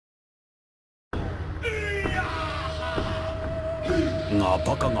Ngā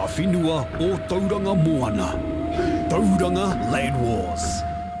pakanga whenua o Tauranga Moana. Tauranga Land Wars.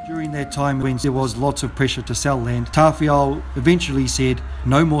 During that time when there was lots of pressure to sell land, Tawhiao eventually said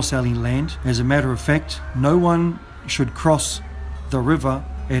no more selling land. As a matter of fact, no one should cross the river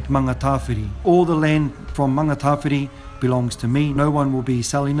at Mangatawhiri. All the land from Mangatawhiri belongs to me. No one will be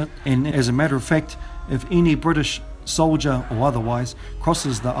selling it. And as a matter of fact, if any British soldier or otherwise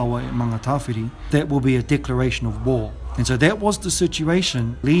crosses the awa at Mangatawhiri, that will be a declaration of war. And so that was the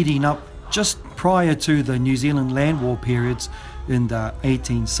situation leading up just prior to the New Zealand land war periods in the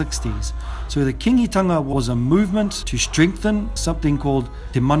 1860s. So the Kingitanga was a movement to strengthen something called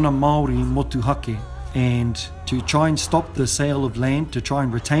Te Mana Māori Motuhake, and to try and stop the sale of land, to try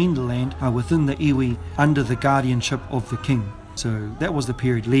and retain the land within the iwi under the guardianship of the king. So that was the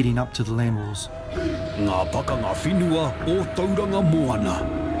period leading up to the land wars. Ngā pakanga whenua o Tauranga Moana.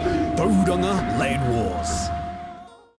 Tauranga Land Wars.